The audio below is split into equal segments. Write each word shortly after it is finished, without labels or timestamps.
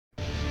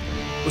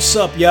What's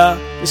up, y'all?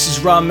 This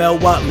is Ramel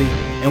Watley,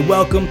 and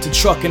welcome to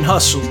Truckin'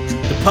 Hustle,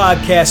 the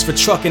podcast for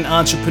trucking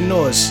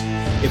entrepreneurs.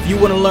 If you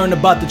want to learn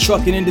about the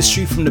trucking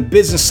industry from the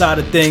business side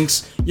of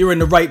things, you're in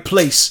the right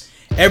place.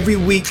 Every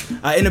week,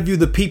 I interview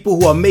the people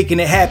who are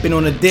making it happen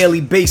on a daily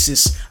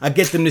basis. I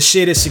get them to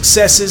share their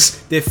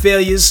successes, their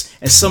failures,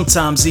 and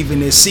sometimes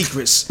even their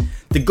secrets.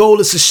 The goal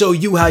is to show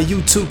you how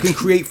you too can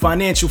create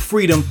financial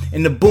freedom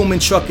in the booming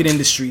trucking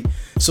industry.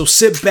 So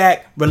sit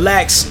back,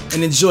 relax,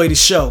 and enjoy the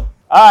show.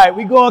 All right,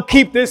 we're going to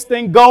keep this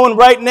thing going.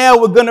 Right now,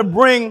 we're going to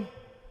bring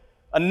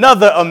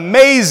another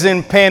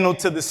amazing panel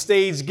to the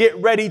stage.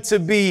 Get ready to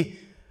be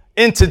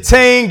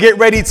entertained. Get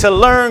ready to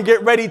learn.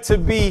 Get ready to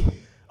be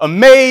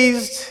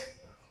amazed.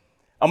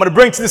 I'm going to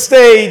bring to the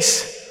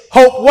stage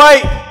Hope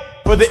White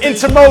for the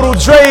Intermodal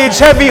Drayage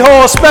Heavy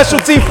Haul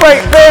Specialty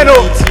Freight panel.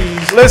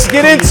 Let's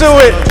get into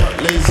it.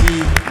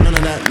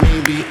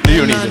 You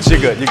don't need this. You're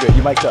good. You're good.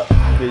 You mic'd up.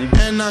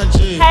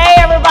 Hey,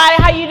 everybody.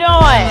 How you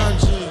doing?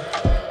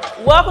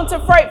 Welcome to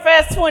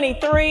FreightFest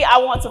 23. I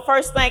want to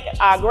first thank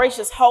our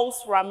gracious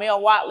hosts, Ramel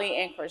Watley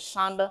and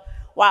Krishanda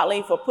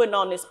Watley, for putting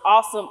on this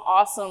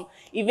awesome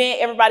event.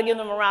 Everybody give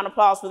them a round of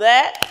applause for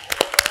that.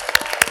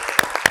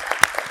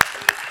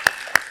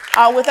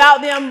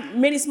 Without them,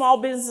 many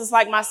small businesses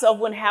like myself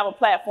wouldn't have a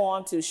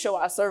platform to show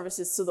our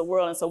services to the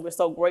world. And so we're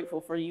so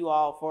grateful for you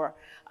all for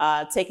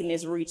taking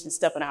this reach and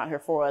stepping out here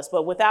for us.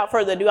 But without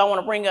further ado, I want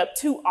to bring up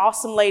two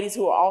awesome ladies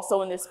who are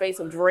also in this space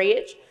of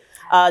drayage.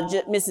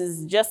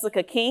 Mrs.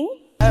 Jessica King.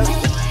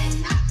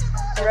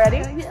 Ready?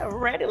 Yeah,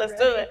 ready. Let's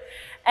do it.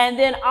 And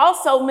then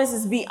also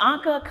Mrs.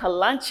 Bianca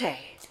Calanche.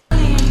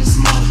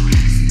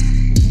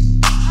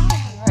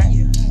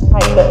 All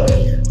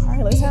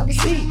right, let's have a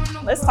seat.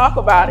 Let's talk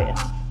about it.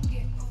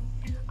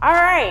 All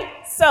right,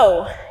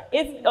 so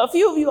if a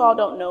few of you all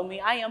don't know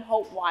me, I am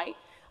Hope White,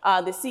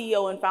 the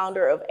CEO and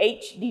founder of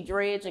HD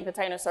Drayage and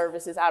Container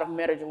Services out of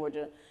Meta,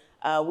 Georgia.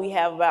 We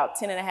have about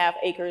 10.5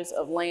 acres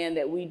of land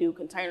that we do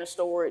container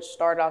storage,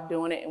 started off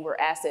doing it, and we're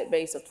asset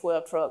base of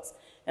 12 trucks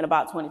and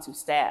about 22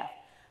 staff.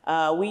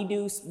 We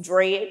do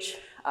drayage,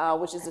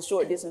 which is the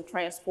short distance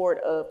transport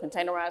of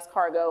containerized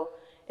cargo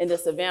in the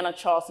Savannah,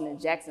 Charleston, and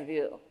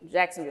Jacksonville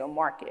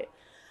market.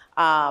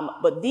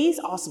 But these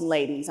awesome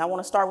ladies, I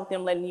want to start with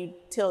them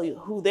tell you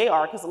who they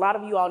are, because a lot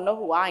of you all know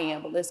who I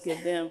am, but let's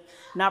give them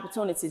an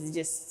opportunity to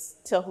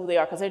just tell who they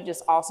are, because they're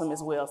just awesome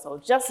as well. So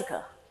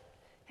Jessica.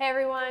 Hey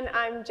everyone,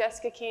 I'm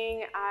Jessica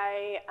King.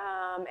 I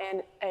am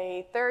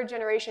a third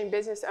generation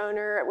business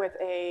owner with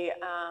a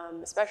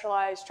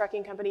specialized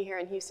trucking company here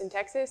in Houston,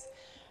 Texas.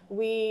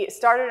 We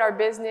started our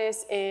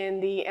business in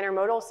the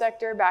intermodal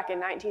sector back in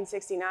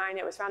 1969.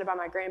 It was founded by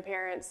my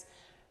grandparents.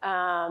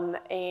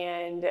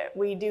 And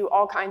we do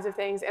all kinds of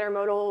things.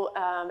 Intermodal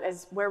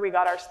is where we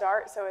got our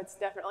start, so it's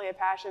definitely a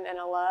passion and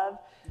a love.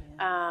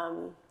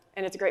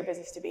 And it's a great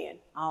business to be in.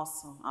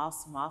 Awesome.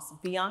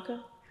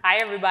 Bianca? Hi,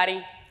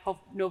 everybody. Hope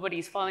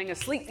nobody's falling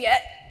asleep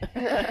yet.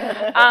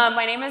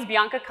 My name is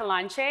Bianca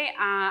Calanche.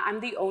 I'm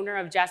the owner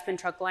of Jaspin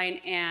Truck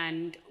Line,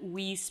 and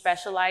we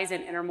specialize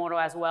in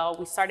intermodal as well.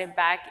 We started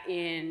back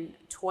in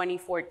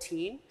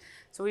 2014.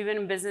 So we've been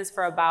in business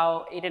for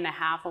about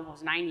 8.5,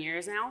 almost 9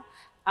 years now.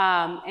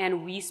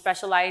 And we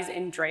specialize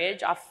in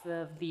drayage off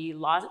of the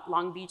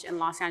Long Beach and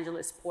Los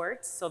Angeles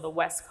ports, so the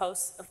west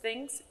coast of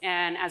things,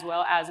 and as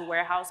well as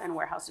warehouse and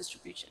warehouse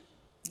distribution.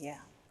 Yeah,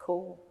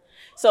 cool.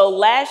 So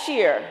last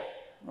year,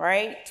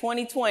 right,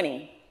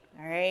 2020,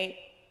 all right,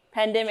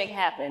 pandemic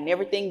happened,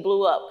 everything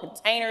blew up,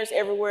 containers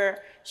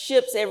everywhere,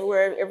 ships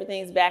everywhere,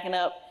 everything's backing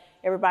up,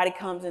 everybody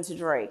comes into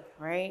dray,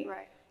 right?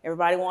 Right.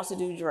 Everybody wants to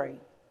do dray.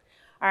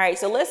 All right,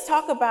 so let's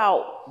talk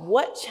about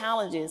what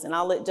challenges, and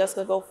I'll let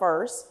Jessica go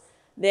first,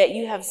 that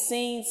you have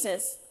seen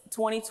since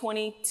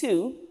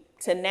 2022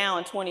 to now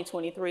in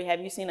 2023.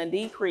 Have you seen a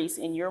decrease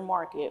in your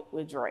market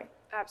with dray?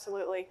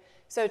 Absolutely.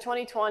 So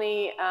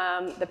 2020,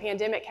 the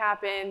pandemic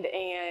happened,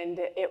 and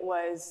it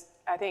was,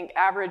 I think,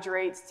 average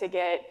rates to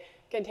get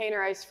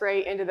containerized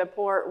freight into the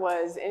port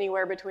was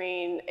anywhere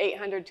between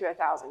 $800 to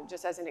 $1,000,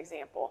 just as an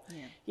example.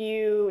 Yeah.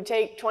 You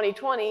take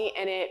 2020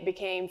 and it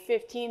became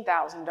 $15,000,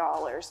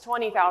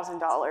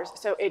 $20,000.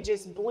 So it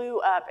just blew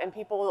up, and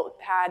people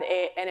had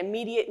an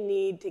immediate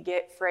need to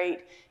get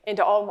freight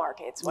into all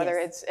markets, whether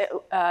it's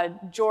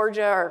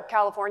Georgia or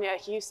California,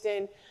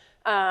 Houston.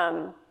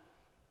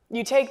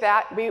 You take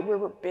that, we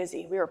were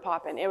busy, we were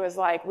popping. It was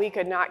like we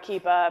could not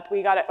keep up.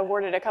 We got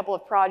awarded a couple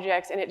of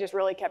projects, and it just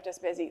really kept us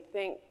busy.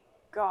 Thank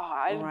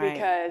God, right.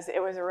 Because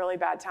it was a really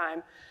bad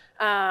time.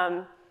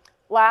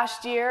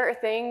 Last year,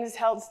 things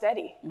held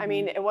steady. Mm-hmm. I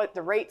mean,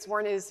 the rates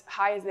weren't as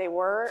high as they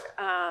were,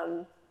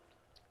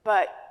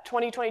 but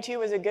 2022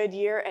 was a good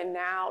year, and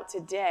now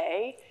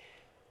today,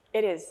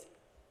 it is,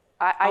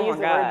 I use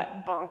the word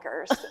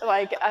bonkers.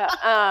 Like,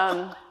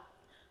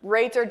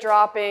 rates are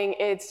dropping.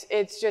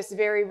 It's just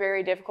very,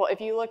 very difficult.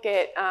 If you look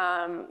at,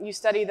 you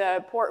study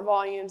the port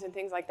volumes and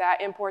things like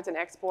that, imports and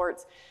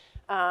exports,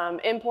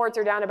 Imports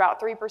are down about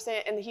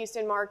 3% in the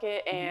Houston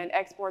market, and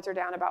exports are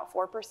down about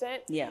 4%.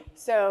 Yeah.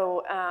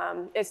 So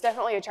it's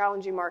definitely a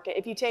challenging market.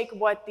 If you take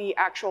what the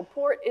actual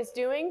port is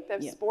doing,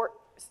 the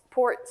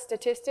port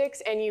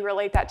statistics, and you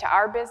relate that to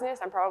our business,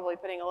 I'm probably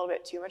putting a little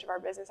bit too much of our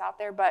business out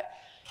there, but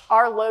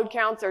our load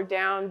counts are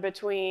down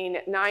between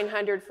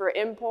 900 for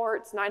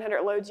imports,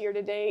 900 loads year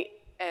to date,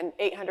 and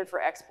 800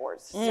 for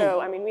exports.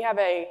 So, I mean,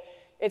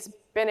 it's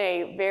been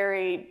a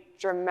very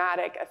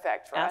dramatic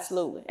effect for us.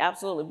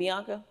 Absolutely.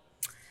 Bianca?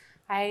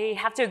 I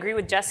have to agree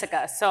with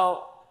Jessica.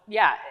 So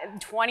yeah,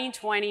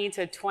 2020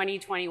 to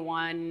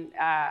 2021,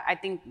 I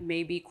think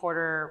maybe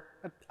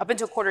up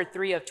until quarter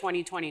 3 of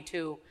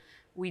 2022,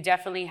 we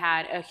definitely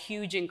had a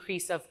huge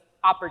increase of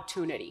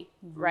opportunity,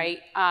 right?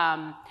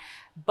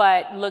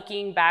 But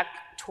looking back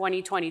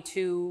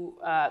 2022,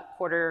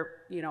 quarter,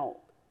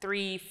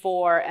 3,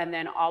 4, and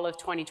then all of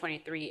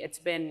 2023, it's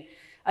been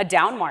a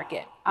down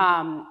market,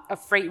 a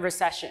freight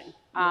recession.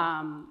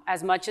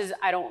 As much as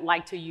I don't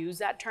like to use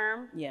that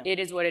term, it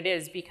is what it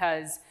is,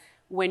 because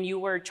when you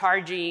were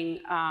charging,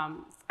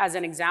 as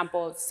an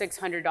example,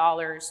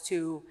 $600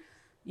 to,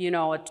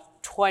 a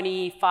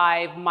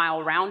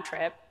 25-mile round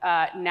trip,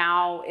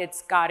 now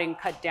it's gotten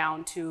cut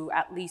down to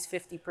at least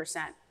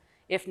 50%,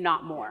 if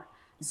not more.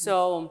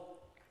 So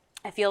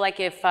I feel like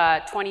if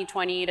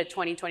 2020 to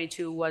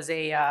 2022 was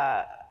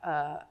a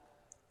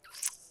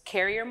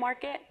carrier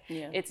market,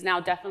 it's now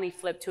definitely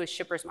flipped to a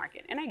shipper's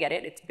market. And I get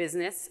it, it's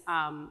business.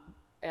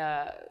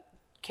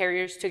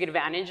 Carriers took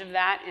advantage of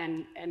that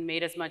and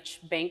made as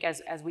much bank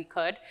as we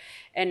could.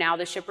 And now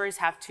the shippers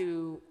have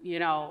to,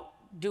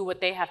 do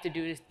what they have to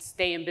do to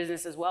stay in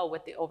business as well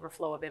with the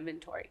overflow of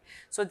inventory.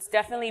 So it's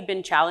definitely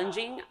been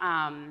challenging,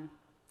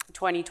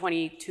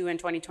 2022 and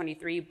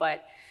 2023,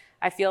 but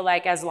I feel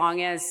like as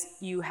long as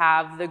you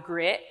have the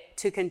grit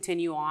to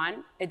continue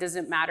on, it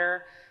doesn't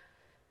matter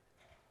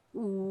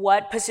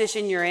what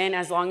position you're in,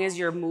 as long as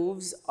your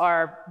moves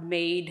are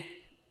made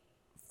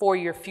for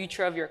your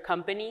future of your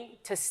company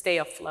to stay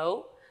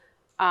afloat,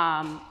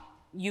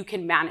 you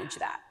can manage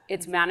that.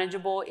 It's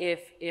manageable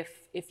if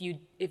you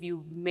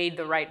made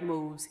the right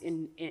moves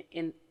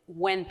in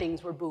when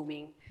things were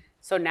booming.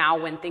 So now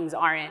when things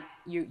aren't,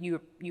 you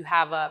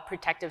have a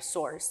protective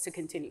source to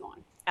continue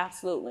on.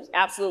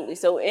 Absolutely.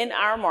 So in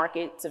our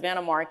market,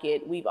 Savannah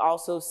market, we've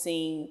also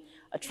seen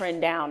a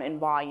trend down in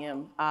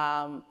volume.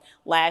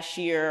 Last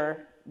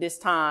year, this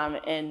time,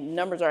 and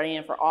numbers aren't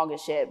in for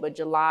August yet, but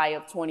July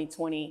of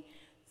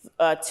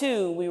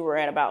 2022, we were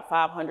at about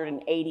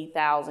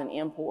 580,000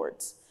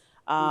 imports.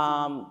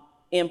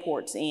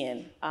 Imports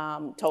in,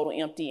 total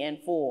empty and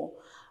full.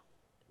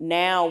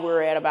 Now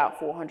we're at about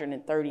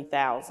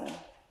 430,000,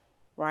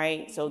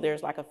 right? So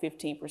there's like a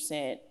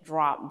 15%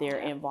 drop there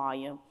in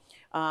volume.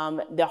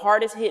 The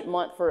hardest hit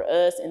month for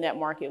us in that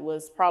market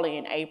was probably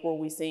in April.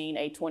 We've seen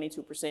a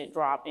 22%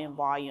 drop in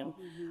volume,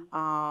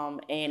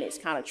 and it's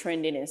kind of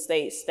trending and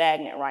stayed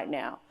stagnant right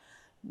now.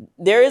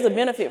 There is a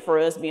benefit for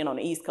us being on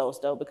the East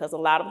Coast, though, because a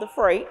lot of the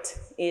freight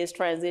is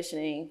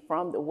transitioning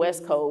from the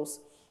West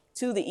Coast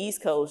to the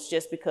East Coast,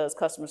 just because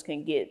customers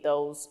can get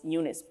those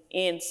units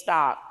in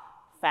stock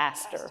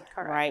faster,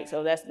 right?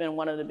 So that's been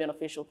one of the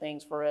beneficial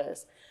things for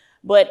us.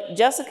 But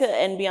Jessica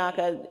and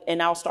Bianca, and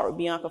I'll start with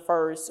Bianca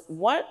first,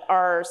 what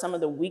are some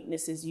of the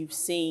weaknesses you've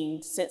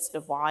seen since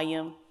the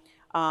volume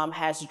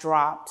has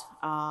dropped,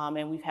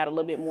 and we've had a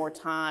little bit more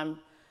time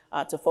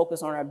to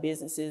focus on our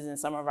businesses and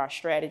some of our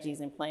strategies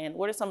and plans?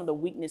 What are some of the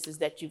weaknesses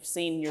that you've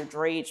seen in your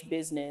drayage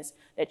business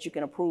that you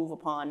can improve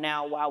upon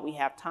now while we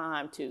have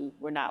time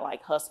we're not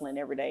like hustling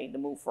every day to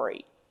move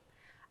freight?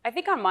 I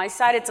think on my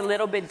side, it's a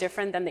little bit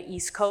different than the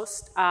East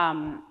Coast.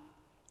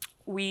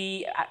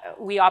 We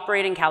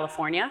operate in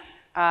California,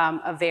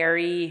 a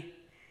very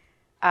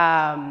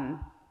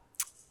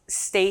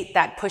state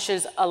that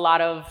pushes a lot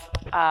of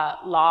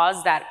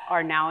laws that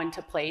are now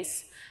into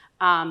place.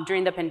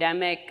 During the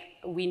pandemic,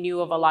 we knew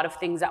of a lot of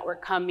things that were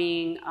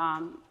coming,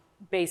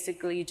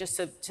 basically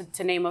just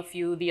to name a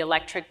few, the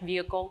electric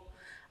vehicle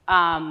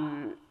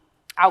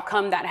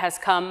outcome that has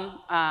come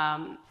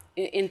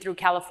in through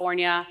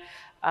California,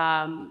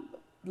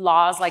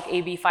 laws like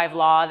AB 5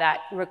 law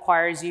that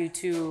requires you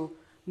to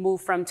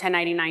move from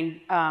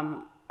 1099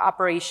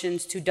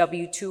 operations to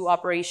W-2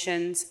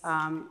 operations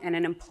and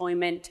an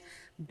employment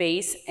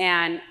base.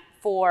 And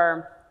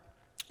for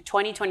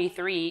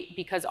 2023,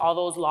 because all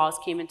those laws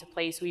came into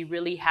place, we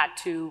really had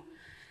to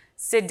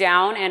sit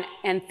down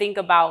and think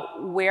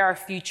about where our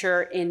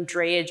future in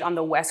drayage on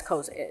the West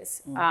Coast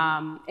is,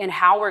 and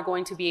how we're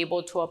going to be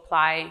able to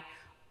apply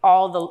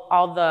all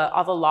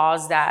the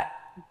laws that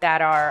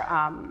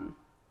are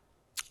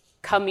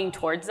coming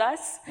towards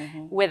us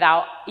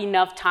without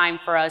enough time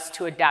for us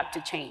to adapt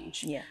to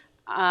change.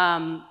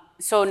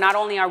 So not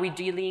only are we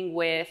dealing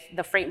with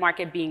the freight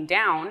market being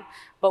down,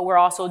 but we're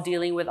also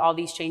dealing with all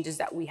these changes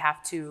that we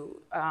have to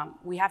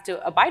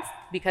abide,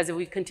 because if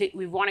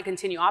we want to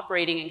continue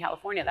operating in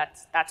California,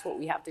 that's what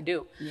we have to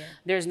do.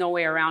 There's no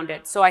way around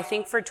it. So I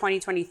think for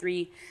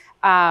 2023,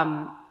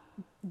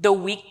 the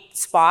weak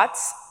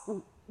spots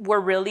we're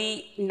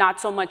really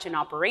not so much in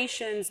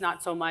operations,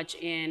 not so much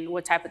in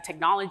what type of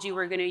technology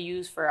we're going to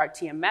use for our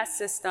TMS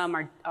system,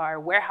 our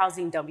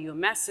warehousing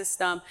WMS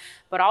system,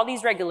 but all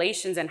these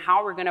regulations and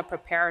how we're going to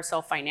prepare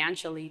ourselves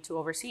financially to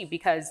oversee,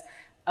 because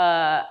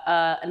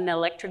an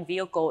electric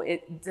vehicle,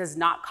 it does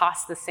not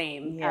cost the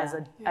same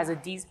as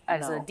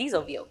a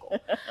diesel vehicle.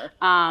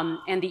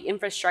 And the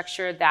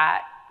infrastructure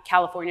that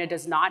California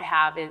does not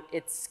have,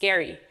 it's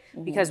scary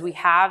because we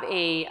have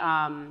a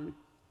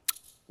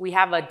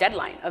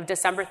deadline of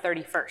December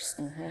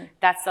 31st.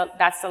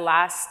 That's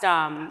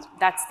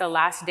the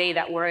last day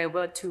that we're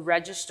able to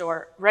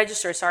register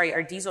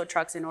our diesel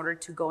trucks in order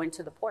to go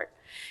into the port.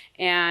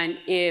 And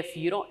if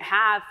you don't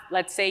have,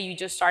 let's say you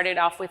just started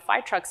off with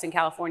 5 trucks in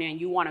California and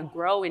you want to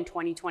grow in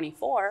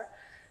 2024,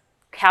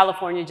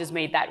 California just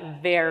made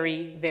that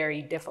very,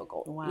 very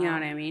difficult. Wow. You know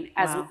what I mean?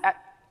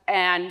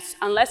 And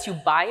unless you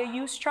buy a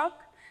used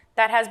truck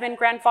that has been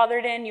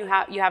grandfathered in, you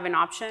have an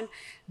option.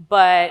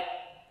 But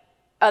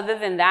other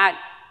than that,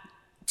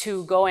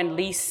 to go and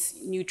lease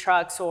new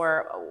trucks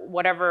or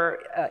whatever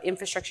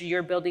infrastructure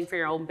you're building for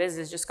your own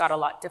business just got a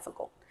lot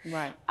difficult.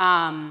 Right.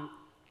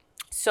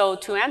 So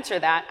to answer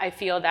that, I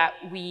feel that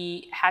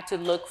we had to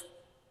look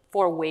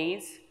for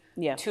ways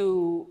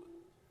to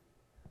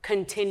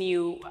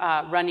continue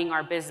running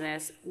our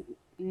business,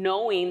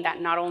 knowing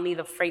that not only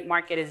the freight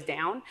market is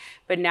down,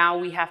 but now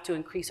we have to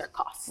increase our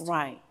costs.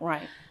 Right.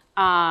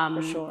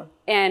 For sure.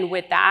 And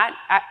with that,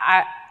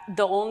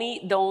 the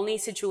only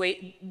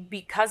situation,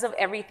 because of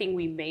everything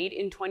we made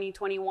in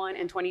 2021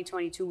 and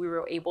 2022, we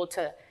were able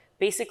to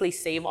basically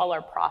save all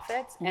our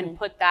profits and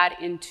put that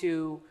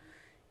into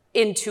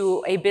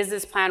a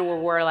business plan where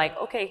we're like,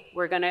 okay,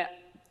 we're not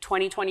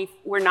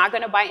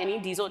gonna buy any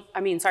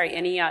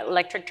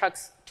electric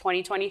trucks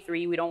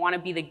 2023. We don't want to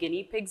be the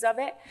guinea pigs of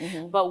it.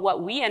 But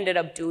what we ended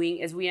up doing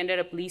is we ended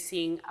up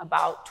leasing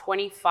about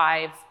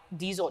 25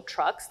 diesel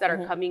trucks that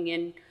are coming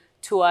in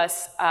to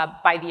us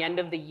by the end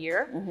of the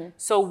year.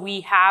 So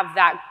we have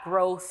that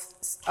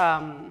growth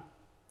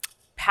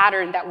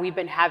pattern that we've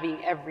been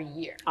having every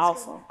year.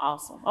 Awesome.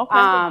 Okay.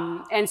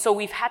 And so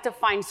we've had to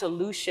find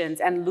solutions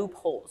and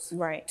loopholes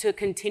to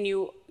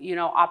continue,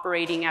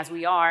 operating as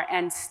we are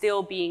and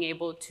still being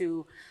able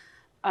to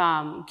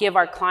give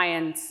our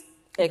clients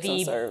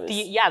the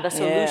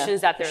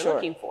solutions that they're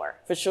looking for.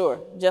 For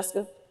sure.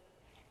 Jessica,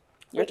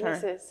 your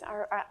weaknesses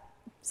turn.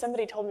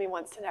 Somebody told me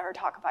once to never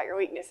talk about your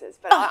weaknesses,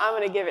 but I'm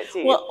going to give it to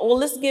you. Well,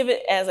 let's give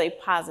it as a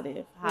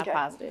positive.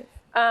 Positive?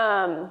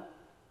 So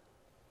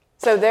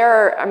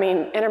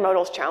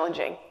intermodal is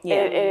challenging. Yeah.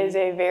 It is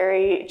a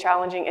very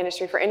challenging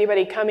industry for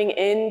anybody coming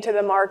into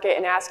the market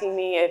and asking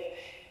me if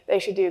they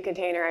should do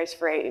containerized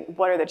freight.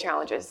 What are the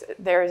challenges?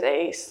 There's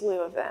a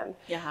slew of them.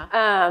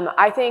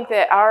 I think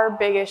that our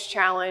biggest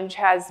challenge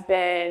has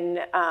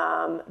been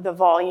the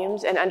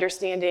volumes and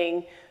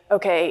understanding,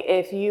 okay,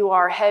 if you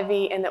are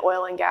heavy in the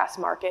oil and gas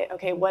market,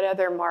 okay, what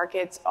other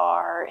markets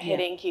are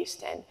hitting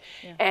Houston?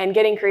 And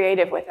getting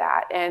creative with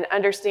that and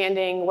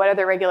understanding what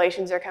other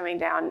regulations are coming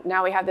down.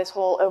 Now we have this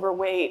whole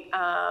overweight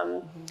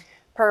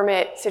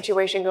permit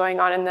situation going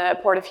on in the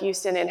Port of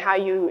Houston and how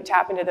you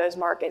tap into those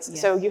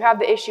markets. So you have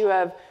the issue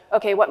of,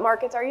 okay, what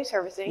markets are you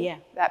servicing?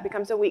 That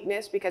becomes a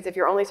weakness because if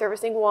you're only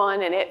servicing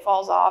one and it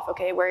falls off,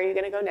 okay, where are you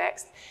gonna go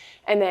next?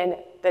 And then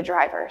the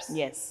drivers.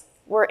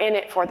 We're in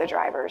it for the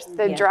drivers.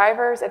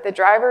 Drivers, if the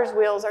drivers'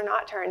 wheels are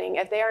not turning,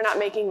 if they are not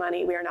making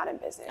money, we are not in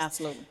business.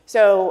 Absolutely.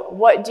 So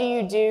what do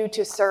you do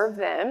to serve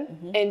them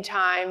in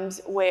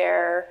times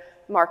where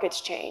markets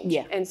change?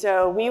 And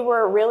so we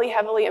were really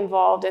heavily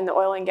involved in the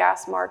oil and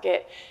gas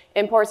market,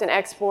 imports and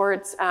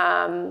exports.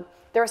 There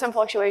were some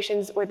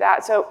fluctuations with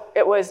that. So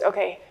it was,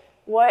 okay,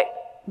 what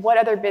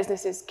other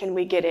businesses can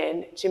we get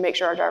in to make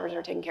sure our drivers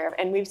are taken care of?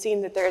 And we've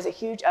seen that there is a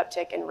huge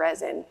uptick in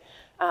resin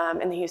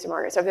in the Houston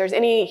market. So if there's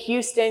any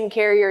Houston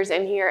carriers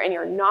in here and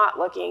you're not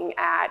looking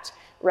at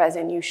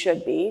resin, you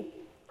should be.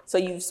 So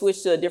you've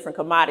switched to a different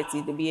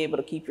commodity to be able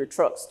to keep your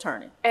trucks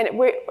turning. And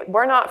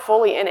we're not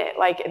fully in it.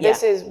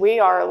 We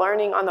are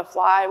learning on the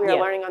fly, we are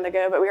learning on the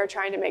go, but we are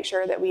trying to make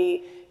sure that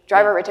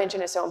driver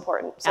retention is so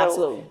important. So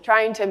Absolutely.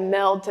 Trying to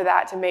meld to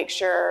that to make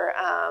sure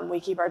we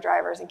keep our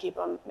drivers and keep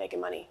them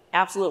making money.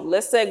 Absolutely.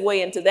 Let's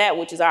segue into that,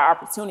 which is our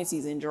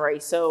opportunities in dray.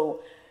 So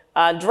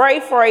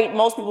dray freight,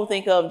 most people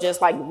think of just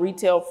like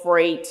retail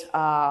freight,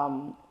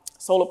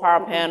 solar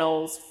power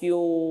panels,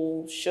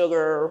 fuel,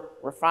 sugar,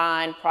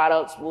 refined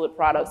products, wood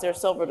products. There are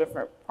several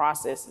different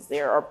processes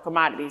there or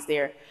commodities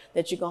there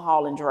that you can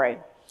haul in dray.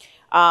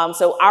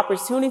 So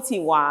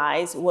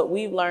opportunity-wise, what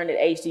we've learned at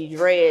HD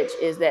Dredge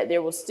is that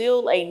there was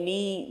still a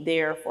need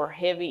there for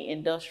heavy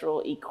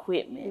industrial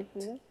equipment,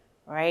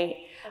 right?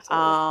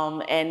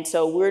 And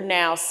so we're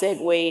now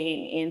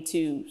segueing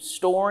into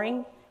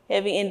storing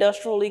heavy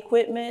industrial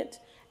equipment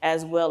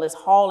as well as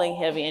hauling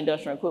heavy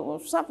industrial equipment,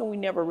 which is something we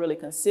never really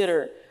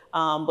considered.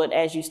 But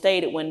as you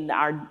stated, when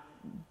our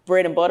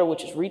bread and butter,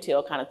 which is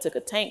retail, kind of took a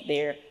tank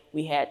there,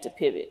 we had to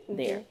pivot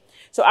there.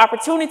 So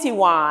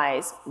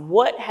opportunity-wise,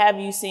 what have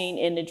you seen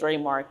in the dray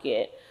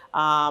market?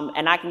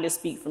 And I can just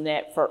speak from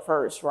that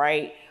first,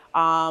 right?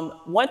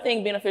 One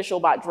thing beneficial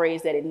about Dre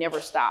is that it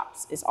never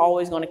stops. It's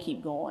always going to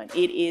keep going.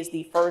 It is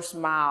the first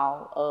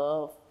mile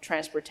of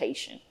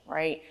transportation,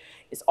 right?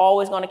 It's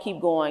always going to keep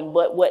going.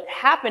 But what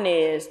happened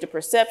is the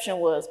perception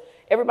was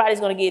everybody's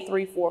going to get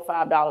 $3, $4,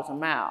 $5 a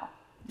mile.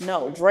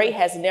 No, Dre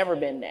has never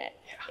been that.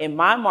 In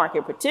my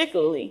market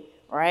particularly,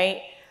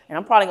 right? And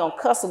I'm probably going to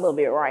cuss a little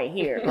bit right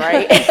here,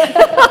 right?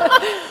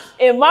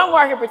 In my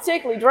market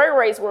particularly, Dre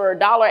rates were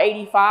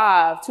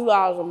 $1.85,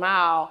 $2 a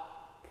mile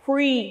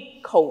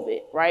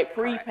pre-COVID, right?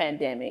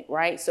 Pre-pandemic,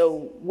 right?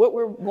 So what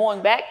we're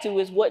going back to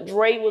is what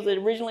Dre was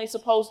originally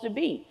supposed to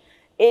be.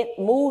 It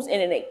moves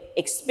in an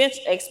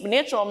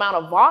exponential amount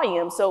of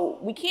volume. So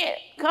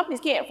companies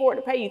can't afford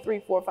to pay you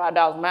 $3, $4,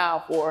 $5 a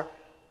mile for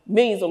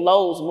millions of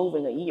loads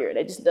moving a year.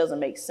 That just doesn't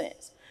make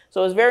sense.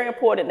 So it's very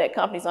important that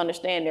companies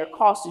understand their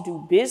cost to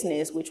do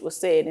business, which was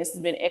said, and this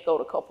has been echoed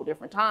a couple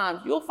different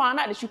times. You'll find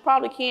out that you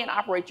probably can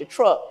operate your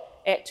truck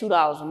at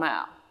 $2 a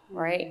mile,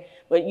 right?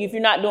 But if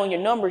you're not doing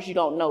your numbers, you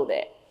don't know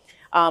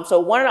that.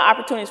 So one of the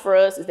opportunities for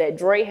us is that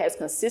Dre has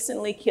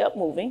consistently kept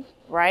moving,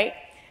 right?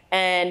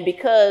 And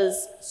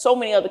because so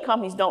many other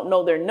companies don't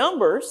know their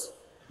numbers,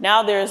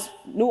 now there's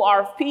new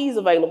RFPs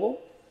available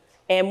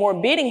and more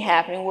bidding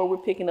happening where we're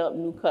picking up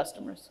new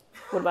customers.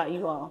 What about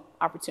you all?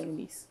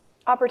 Opportunities?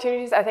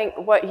 Opportunities, I think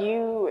what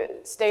you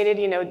stated,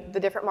 the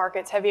different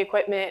markets, heavy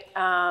equipment,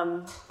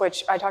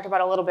 which I talked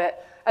about a little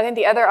bit. I think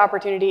the other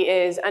opportunity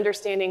is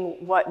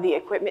understanding what the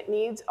equipment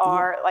needs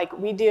are. Like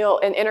we deal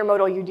in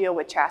intermodal, you deal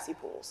with chassis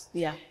pools.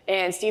 Yeah.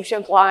 And Steve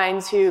Shimp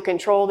lines who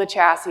control the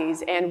chassis.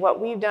 And what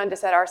we've done to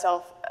set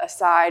ourselves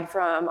aside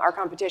from our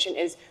competition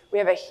is we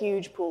have a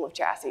huge pool of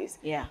chassis.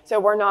 Yeah. So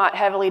we're not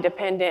heavily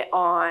dependent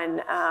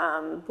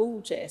on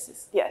Pool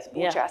chassis. Yes,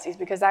 pool chassis,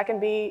 because that can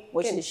be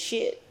Which is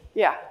shit.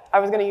 Yeah, I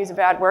was going to use a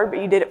bad word,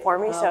 but you did it for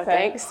me, so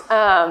Okay. thanks.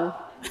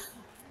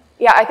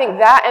 Yeah, I think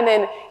that, and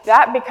then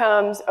that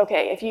becomes,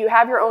 okay, if you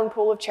have your own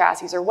pool of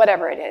chassis or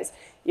whatever it is,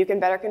 you can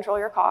better control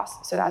your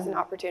costs, so that's an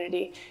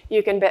opportunity.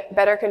 You can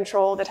better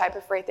control the type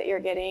of freight that you're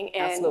getting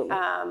and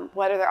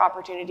what other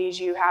opportunities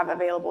you have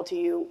available to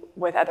you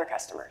with other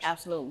customers.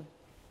 Absolutely.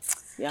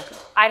 Yeah.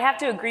 I'd have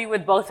to agree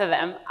with both of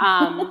them,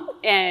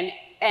 and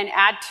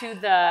add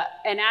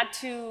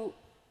to.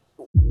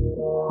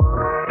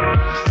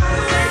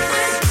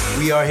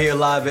 We are here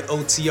live at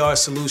OTR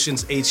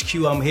Solutions HQ.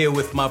 I'm here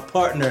with my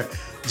partner,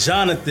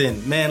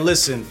 Jonathan. Man,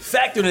 listen,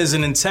 factoring is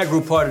an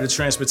integral part of the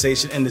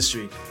transportation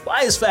industry.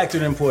 Why is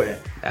factoring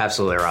important?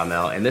 Absolutely,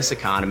 Ramel. In this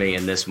economy,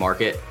 in this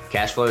market,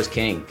 cash flow is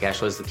king. Cash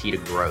flow is the key to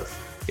growth.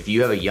 If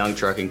you have a young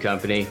trucking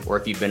company, or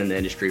if you've been in the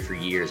industry for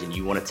years and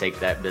you want to take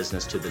that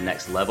business to the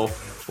next level,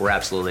 we're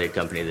absolutely a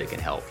company that can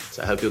help.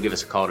 So I hope you'll give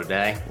us a call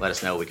today. Let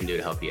us know what we can do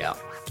to help you out.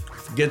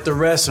 Forget the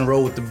rest and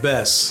roll with the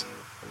best.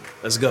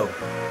 Let's go.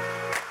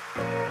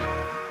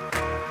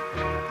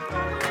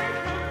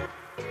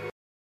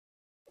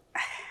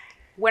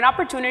 When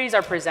opportunities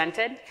are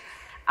presented,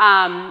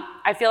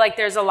 I feel like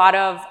there's a lot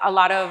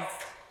of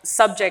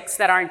subjects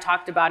that aren't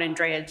talked about in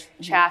drayage,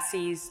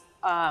 chassis,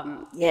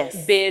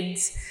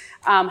 bids,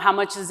 how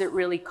much does it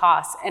really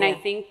cost? And I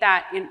think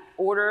that in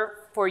order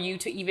for you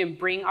to even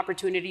bring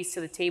opportunities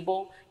to the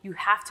table, you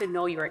have to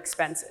know your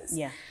expenses.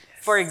 Yeah.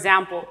 For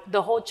example,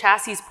 the whole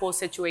chassis pool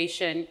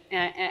situation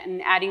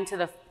and adding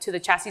to the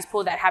chassis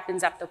pool that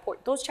happens at the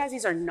port, those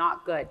chassis are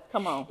not good.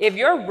 Come on. If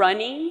you're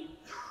running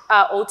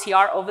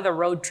OTR over the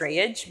road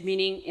drayage,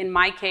 meaning in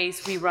my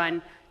case, we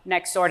run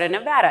next door to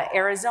Nevada,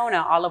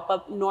 Arizona, all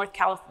up North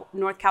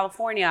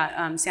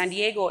California, San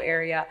Diego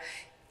area.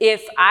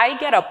 If I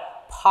get a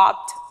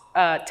popped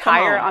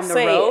tire on the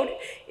road,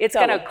 it's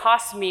going to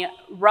cost me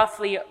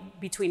roughly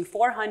between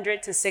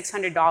 $400 to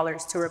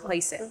 $600 to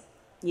replace it.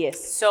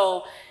 Yes.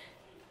 So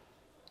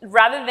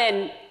rather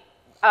than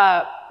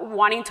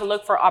wanting to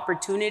look for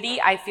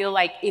opportunity, I feel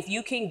like if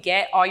you can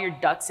get all your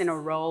ducks in a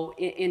row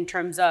in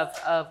terms of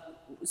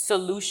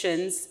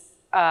solutions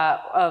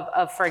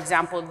of, for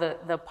example,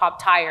 the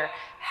pop tire,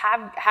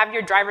 have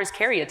your drivers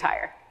carry a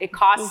tire. It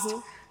costs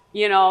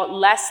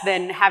less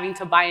than having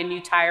to buy a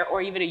new tire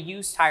or even a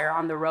used tire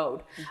on the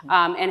road,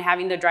 and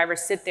having the driver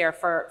sit there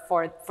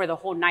for the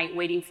whole night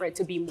waiting for it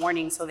to be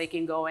morning so they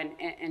can go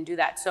and do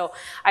that. So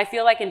I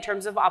feel like in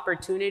terms of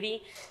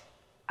opportunity,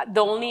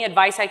 the only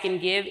advice I can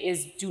give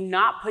is do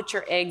not put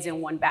your eggs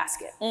in one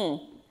basket.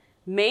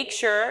 Make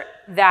sure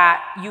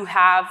that you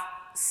have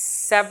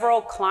several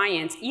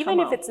clients, even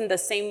if it's in the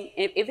same,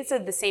 if it's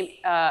in the same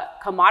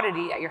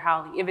commodity that you're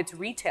handling, if it's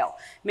retail,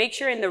 make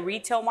sure in the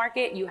retail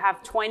market you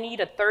have 20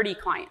 to 30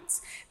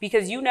 clients,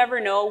 because you never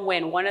know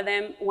when one of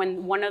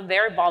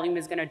their volume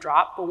is going to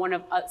drop,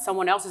 but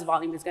someone else's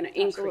volume is going to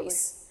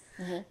increase.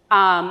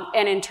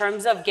 And in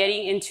terms of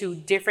getting into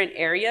different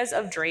areas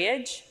of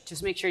drayage,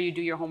 just make sure you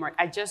do your homework.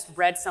 I just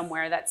read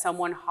somewhere that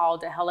someone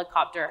hauled a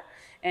helicopter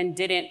and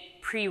didn't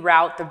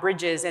pre-route the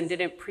bridges and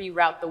didn't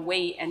pre-route the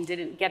weight and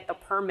didn't get the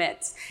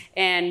permits.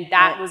 And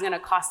that was going to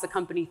cost the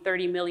company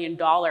 $30 million.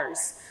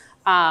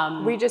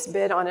 We just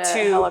bid on a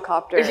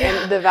helicopter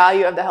and the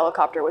value of the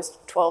helicopter was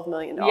 $12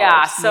 million.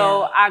 Yeah,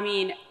 so I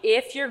mean,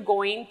 if you're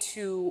going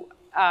to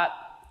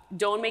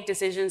don't make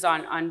decisions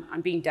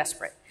on being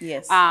desperate.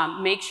 Yes.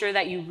 Make sure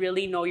that you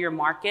really know your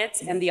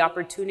markets and the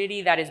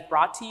opportunity that is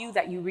brought to you,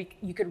 that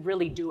you could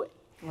really do it.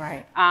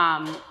 Right.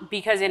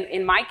 Because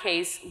in my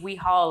case, we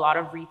haul a lot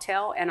of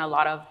retail and a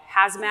lot of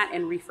hazmat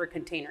and reefer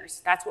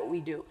containers. That's what we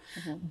do.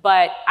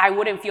 But I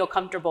wouldn't feel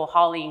comfortable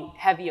hauling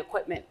heavy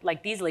equipment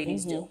like these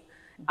ladies do.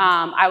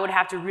 I would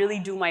have to really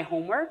do my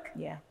homework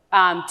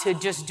to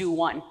just do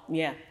one.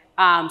 Yeah.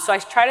 So I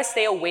try to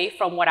stay away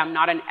from what I'm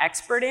not an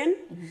expert in.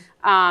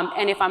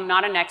 And if I'm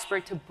not an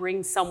expert, to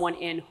bring someone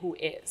in who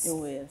is.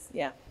 Who is,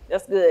 yeah.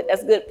 That's good.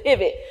 That's a good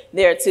pivot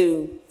there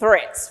to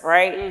threats,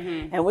 right?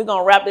 And we're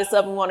going to wrap this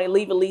up. We want to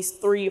leave at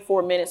least 3 or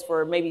 4 minutes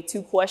for maybe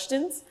 2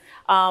 questions.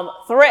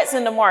 Threats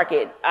in the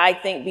market. I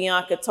think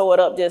Bianca tore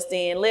it up just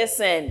then.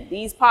 Listen,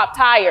 these pop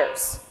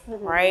tires,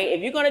 right?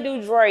 If you're going to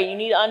do dray, you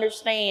need to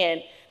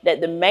understand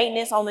that the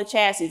maintenance on the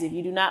chassis, if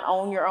you do not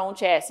own your own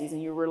chassis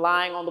and you're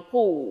relying on the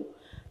pool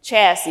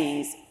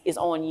chassis, is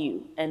on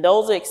you. And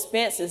those are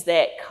expenses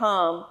that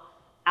come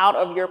out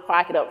of your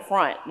pocket up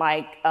front.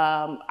 Like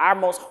our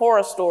most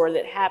horror story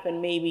that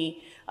happened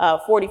maybe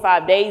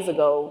 45 days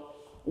ago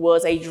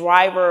was a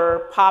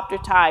driver popped a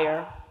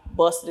tire,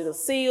 busted a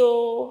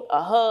seal,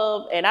 a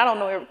hub, and I don't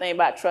know everything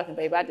about trucking,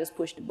 baby. I just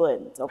pushed the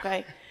buttons,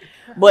 okay?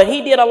 But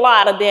he did a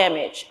lot of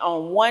damage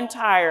on one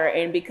tire,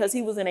 and because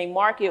he was in a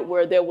market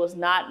where there was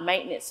not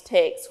maintenance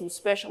techs who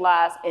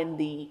specialized in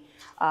the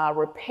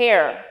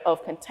repair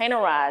of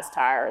containerized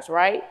tires,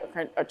 right,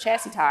 or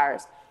chassis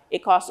tires,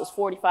 it cost us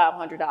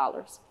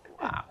 $4,500.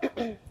 Wow.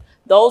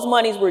 Those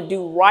monies were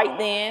due right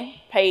then,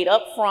 paid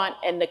up front,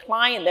 and the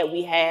client that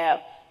we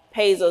have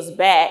pays us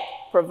back,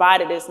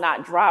 provided it's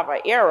not driver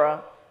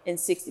error, in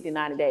 60 to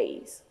 90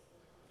 days.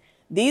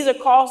 These are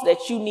costs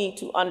that you need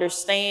to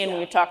understand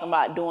when you're talking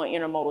about doing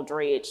intermodal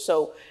dredge.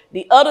 So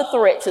the other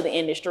threat to the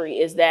industry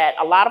is that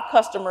a lot of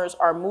customers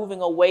are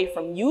moving away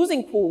from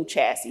using pool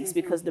chassis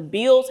because the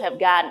bills have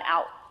gotten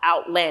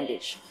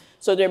outlandish.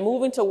 So they're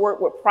moving to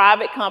work with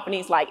private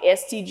companies like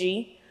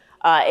STG,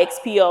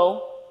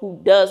 XPO, who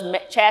does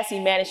chassis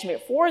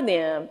management for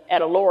them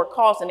at a lower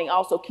cost, and they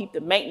also keep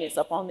the maintenance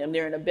up on them.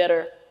 They're in a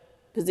better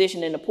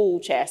position in the pool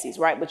chassis,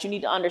 right? But you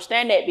need to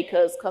understand that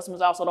because customers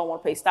also don't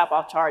want to pay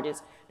stop-off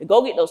charges to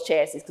go get those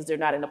chassis because they're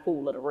not in the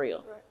pool of the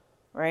rail,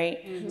 right?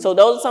 So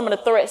those are some of the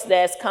threats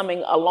that's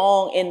coming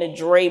along in the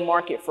dray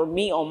market for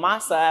me on my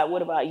side.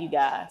 What about you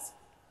guys?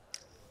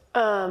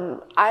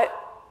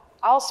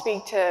 I'll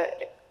speak to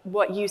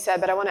what you said,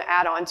 but I want to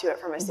add on to it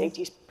from a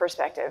safety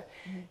perspective.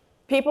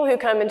 People who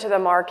come into the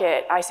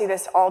market, I see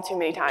this all too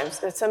many times.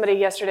 Somebody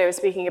yesterday was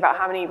speaking about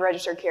how many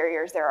registered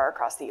carriers there are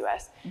across the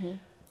U.S.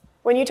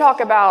 When you talk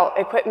about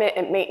equipment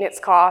and maintenance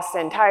costs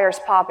and tires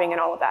popping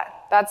and all of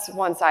that, that's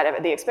one side of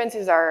it. The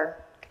expenses are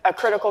a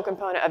critical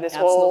component of this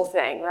whole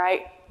thing,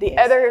 right? The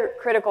other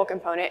critical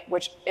component,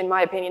 which in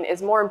my opinion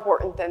is more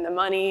important than the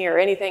money or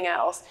anything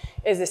else,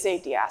 is the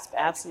safety aspect.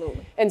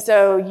 Absolutely. And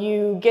so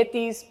you get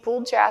these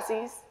pooled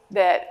chassis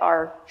that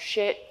are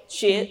shit,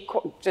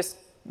 just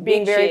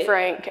being very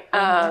frank.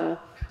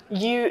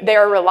 They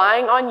are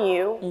relying on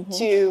you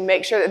to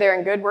make sure that they're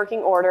in good working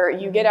order.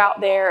 You get out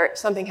there,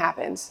 something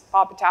happens,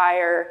 pop a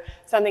tire,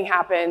 something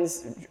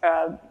happens.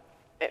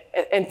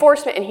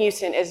 Enforcement in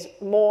Houston is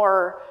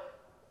more,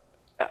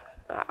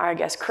 I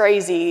guess,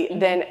 crazy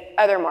than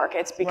other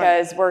markets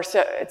because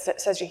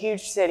it's such a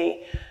huge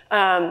city.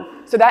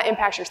 So that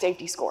impacts your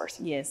safety scores.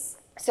 Yes.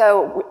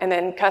 So, and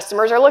then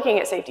customers are looking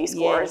at safety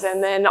scores,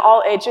 and then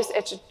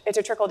it's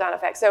a trickle down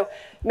effect. So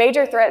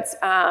major threats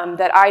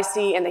that I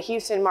see in the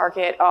Houston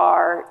market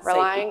are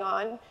relying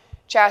on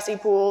chassis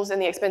pools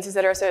and the expenses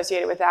that are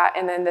associated with that,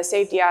 and then the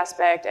safety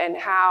aspect and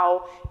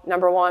how,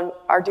 number one,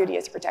 our duty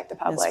is to protect the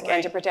public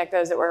and to protect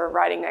those that we're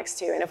riding next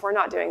to. And if we're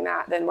not doing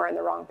that, then we're in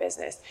the wrong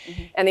business.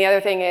 And the other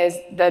thing is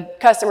the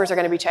customers are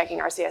going to be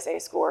checking our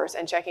CSA scores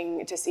and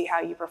checking to see how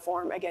you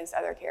perform against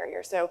other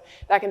carriers. So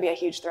that can be a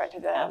huge threat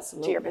to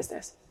your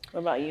business.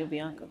 What about you,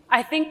 Bianca?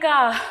 I think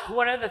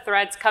one of the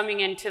threats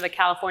coming into the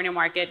California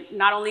market,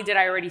 not only did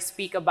I already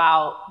speak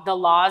about the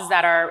laws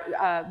that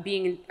are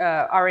being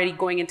already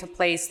going into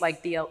place,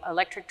 like the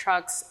electric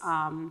trucks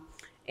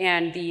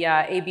and the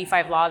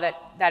AB5 law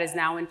that is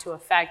now into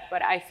effect,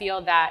 but I feel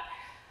that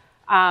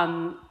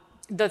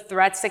the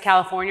threats to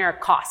California are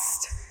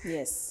cost.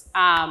 Yes.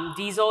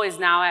 Diesel is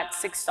now at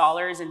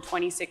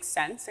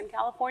 $6.26 in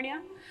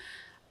California,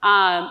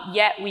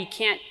 yet we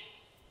can't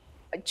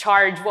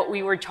charge what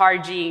we were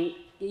charging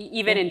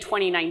even in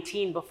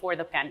 2019 before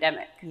the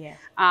pandemic.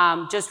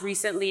 Just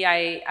recently,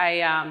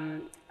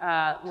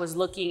 I was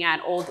looking at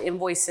old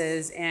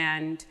invoices,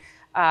 and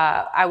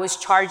I was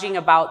charging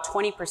about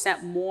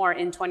 20% more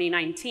in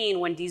 2019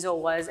 when diesel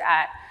was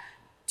at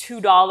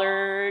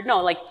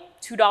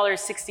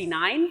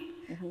 $2.69.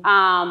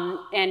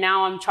 And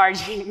now I'm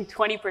charging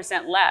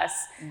 20%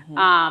 less,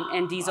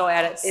 and diesel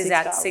is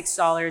at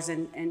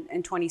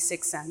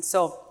 $6.26.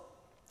 So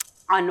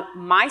on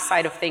my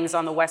side of things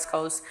on the West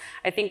Coast,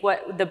 I think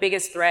what the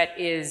biggest threat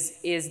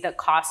is the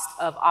cost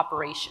of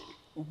operation.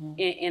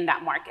 in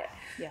that market.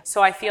 Yeah.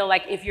 So I feel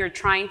like if you're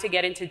trying to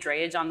get into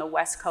drayage on the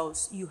West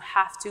Coast, you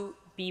have to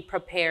be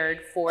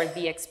prepared for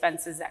the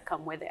expenses that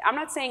come with it. I'm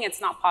not saying it's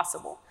not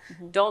possible.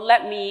 Don't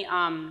let me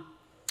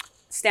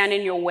stand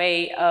in your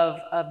way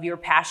of your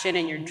passion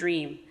and your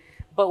dream.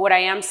 But what I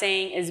am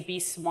saying is be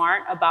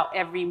smart about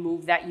every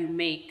move that you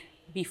make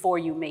before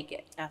you make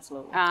it.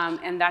 Absolutely.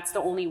 And that's the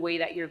only way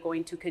that you're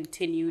going to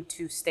continue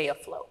to stay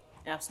afloat.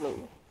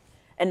 Absolutely.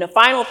 And the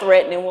final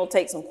threat, and then we'll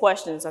take some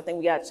questions. I think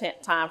we got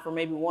time for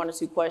maybe 1 or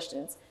 2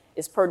 questions,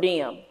 is per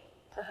diem.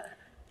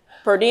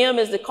 Per diem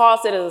is the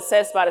cost that is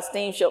assessed by the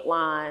steamship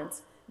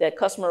lines that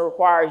customer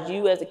requires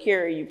you as a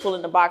carrier, you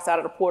pulling the box out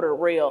of the port or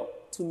rail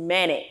to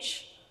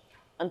manage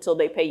until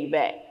they pay you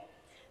back.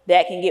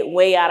 That can get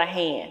way out of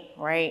hand,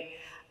 right?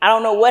 I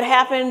don't know what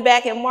happened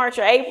back in March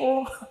or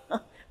April,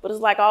 but it's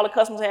like all the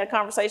customers had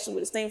conversations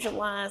with the steamship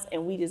lines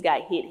and we just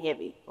got hit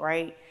heavy,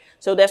 right?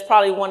 So that's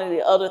probably one of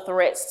the other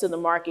threats to the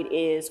market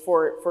is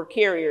for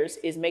carriers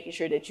is making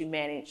sure that you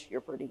manage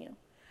your per diem.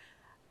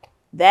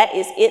 That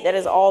is it. That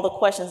is all the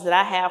questions that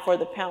I have for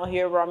the panel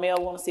here.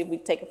 Ramel, want to see if we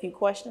can take a few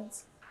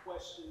questions?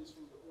 Questions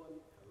from the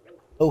audience.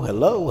 Oh,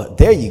 hello.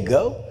 There you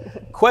go.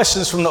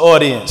 Questions from the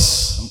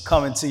audience. I'm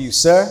coming to you,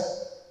 sir.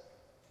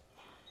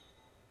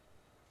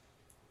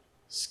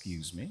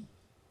 Excuse me.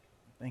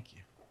 Thank you.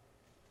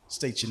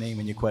 State your name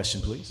and your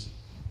question, please.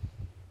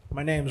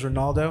 My name is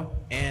Ronaldo,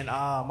 and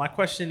my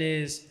question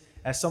is,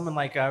 as someone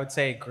like I would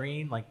say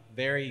green, like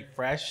very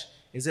fresh,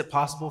 is it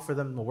possible for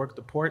them to work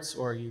the ports,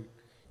 or you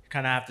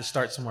kind of have to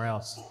start somewhere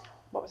else?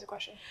 What was the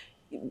question?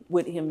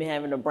 With him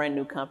having a brand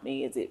new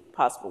company, is it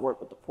possible to work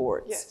with the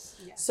ports?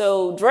 Yes.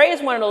 So Dre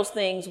is one of those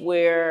things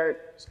where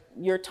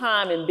your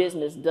time in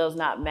business does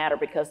not matter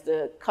because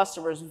the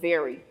customers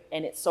vary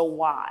and it's so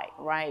wide,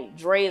 right?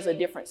 Dre is a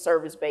different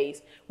service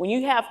base. When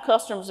you have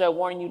customers that are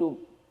wanting you to,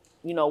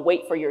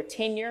 wait for your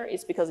tenure,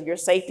 it's because of your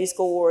safety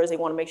scores. They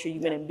want to make sure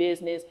you've been in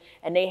business,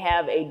 and they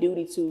have a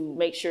duty to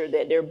make sure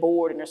that their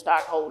board and their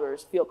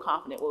stockholders feel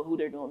confident with who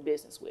they're doing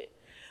business with.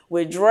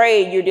 With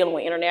Dre, you're dealing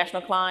with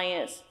international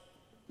clients.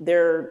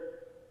 Their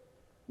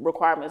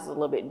requirements is a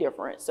little bit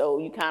different. So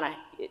you kind of,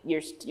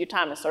 your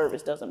time in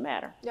service doesn't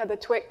matter. Yeah, the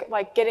TWIC,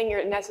 like getting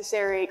your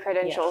necessary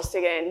credentials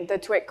to get in, the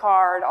TWIC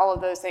card, all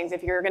of those things.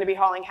 If you're going to be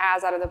hauling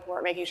HAZ out of the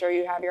port, making sure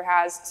you have your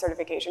HAZ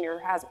certification,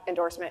 your HAZ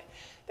endorsement,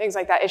 things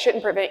like that. It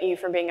shouldn't prevent you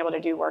from being able to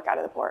do work out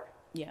of the port.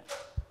 Yeah.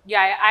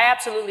 Yeah, I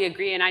absolutely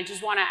agree. And I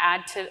just want to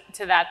add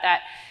to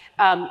that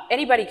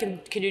anybody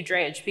can do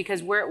drayage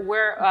because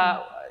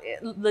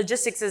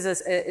logistics is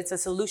it's a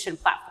solution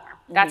platform.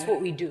 That's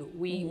what we do.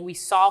 We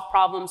solve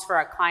problems for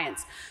our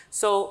clients.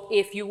 So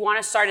if you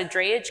want to start a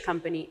drayage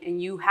company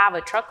and you have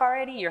a truck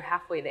already, you're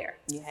halfway there.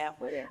 You're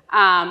halfway there.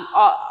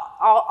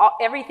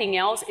 Everything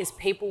else is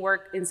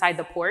paperwork inside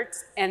the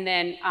ports. And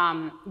then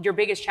your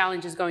biggest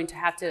challenge is going to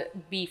have to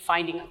be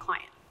finding a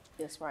client.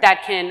 That's right.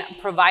 That can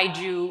provide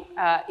you,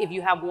 if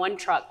you have one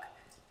truck,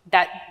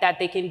 that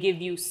they can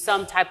give you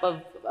some type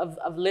of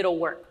little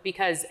work,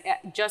 because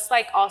just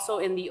like also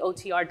in the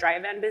OTR dry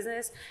van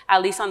business,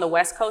 at least on the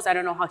West Coast, I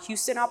don't know how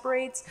Houston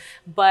operates,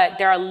 but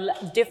there are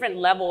different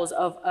levels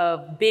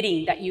of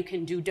bidding that you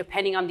can do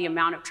depending on the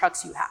amount of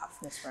trucks you have.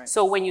 That's right.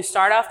 So when you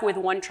start off with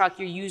one truck,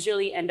 you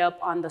usually end up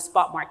on the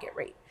spot market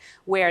rate,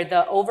 where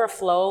the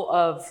overflow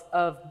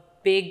of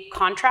big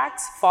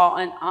contracts fall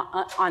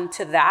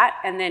onto that,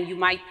 and then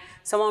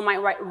someone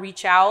might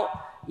reach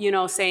out,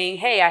 saying,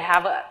 hey, I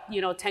have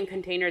 10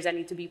 containers that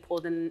need to be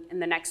pulled in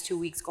the next 2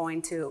 weeks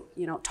going to,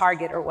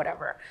 Target or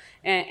whatever.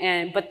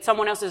 But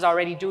someone else is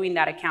already doing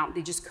that account.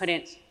 They just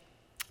couldn't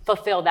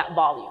fulfill that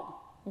volume.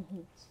 All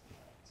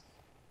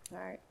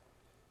right.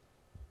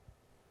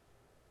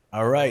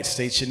 All right.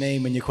 State your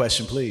name and your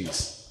question,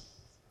 please.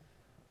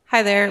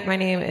 Hi there. My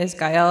name is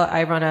Gael.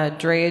 I run a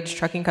drayage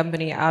trucking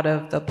company out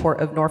of the port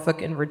of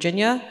Norfolk in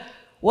Virginia.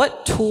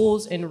 What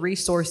tools and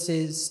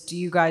resources do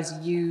you guys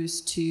use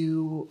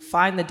to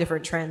find the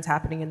different trends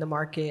happening in the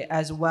market,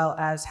 as well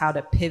as how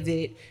to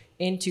pivot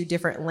into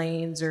different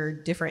lanes or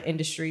different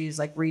industries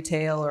like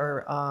retail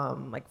or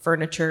like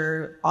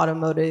furniture,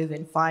 automotive,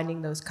 and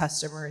finding those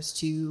customers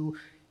to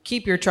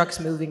keep your trucks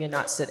moving and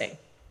not sitting?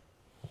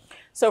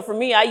 So for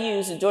me, I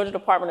use the Georgia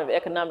Department of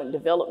Economic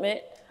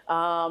Development,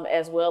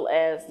 as well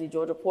as the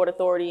Georgia Port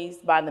Authorities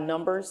by the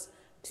numbers,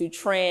 to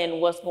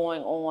trend what's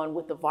going on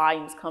with the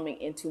volumes coming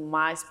into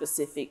my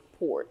specific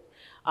port.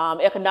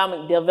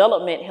 Economic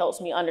development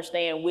helps me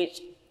understand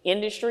which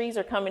industries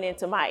are coming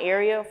into my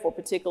area for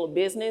particular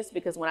business,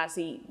 because when I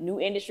see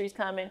new industries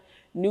coming,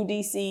 new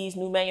DCs,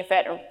 new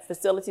manufacturing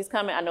facilities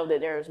coming, I know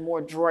that there's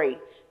more dray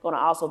going to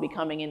also be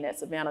coming in that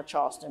Savannah,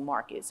 Charleston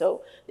market.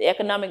 So the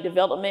economic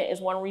development is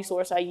one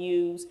resource I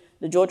use,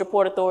 the Georgia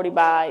Port Authority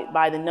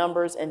by the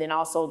numbers, and then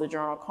also the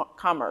Journal of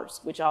Commerce,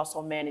 which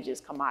also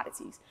manages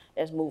commodities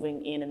that's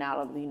moving in and out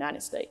of the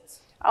United States.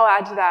 I'll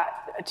add to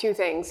that 2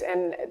 things,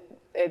 and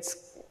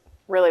it's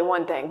really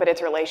one thing, but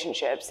it's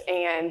relationships.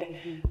 And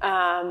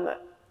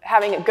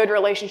having good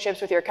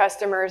relationships with your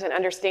customers and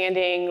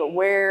understanding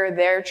where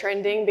they're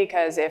trending,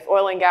 because if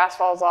oil and gas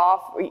falls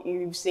off,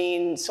 you've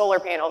seen solar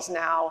panels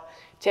now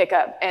tick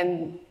up,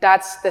 and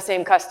that's the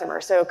same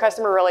customer. So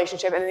customer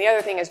relationship, and then the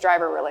other thing is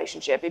driver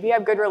relationship. If you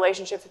have good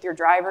relationships with your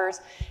drivers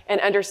and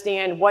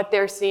understand what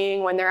they're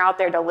seeing when they're out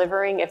there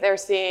delivering, if they're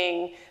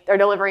seeing they're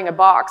delivering a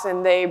box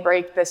and they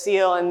break the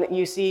seal and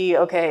you see,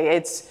 okay,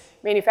 it's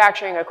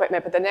manufacturing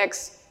equipment, but the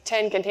next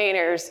 10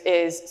 containers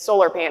is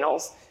solar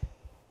panels,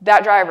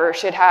 that driver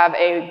should have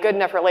a good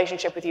enough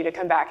relationship with you to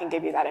come back and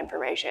give you that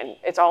information.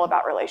 It's all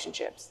about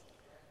relationships.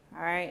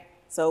 All right.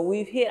 So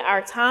we've hit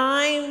our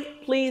time.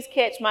 Please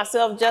catch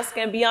myself,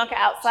 Jessica, and Bianca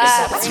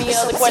outside for any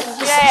other questions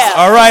you have.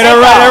 All right.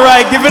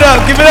 Give it up.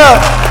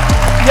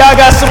 Y'all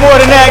got some more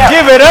than that.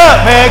 Give it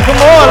up, man. Come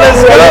on,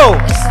 let's go.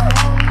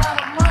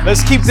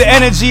 Let's keep the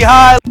energy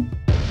high.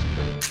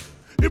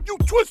 If you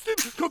twisted,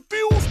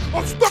 confused,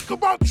 or stuck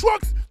about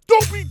trucks,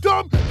 don't be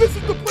dumb. This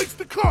is the place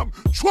to come.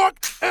 Truck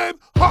and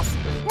hustle.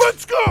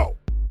 Let's go.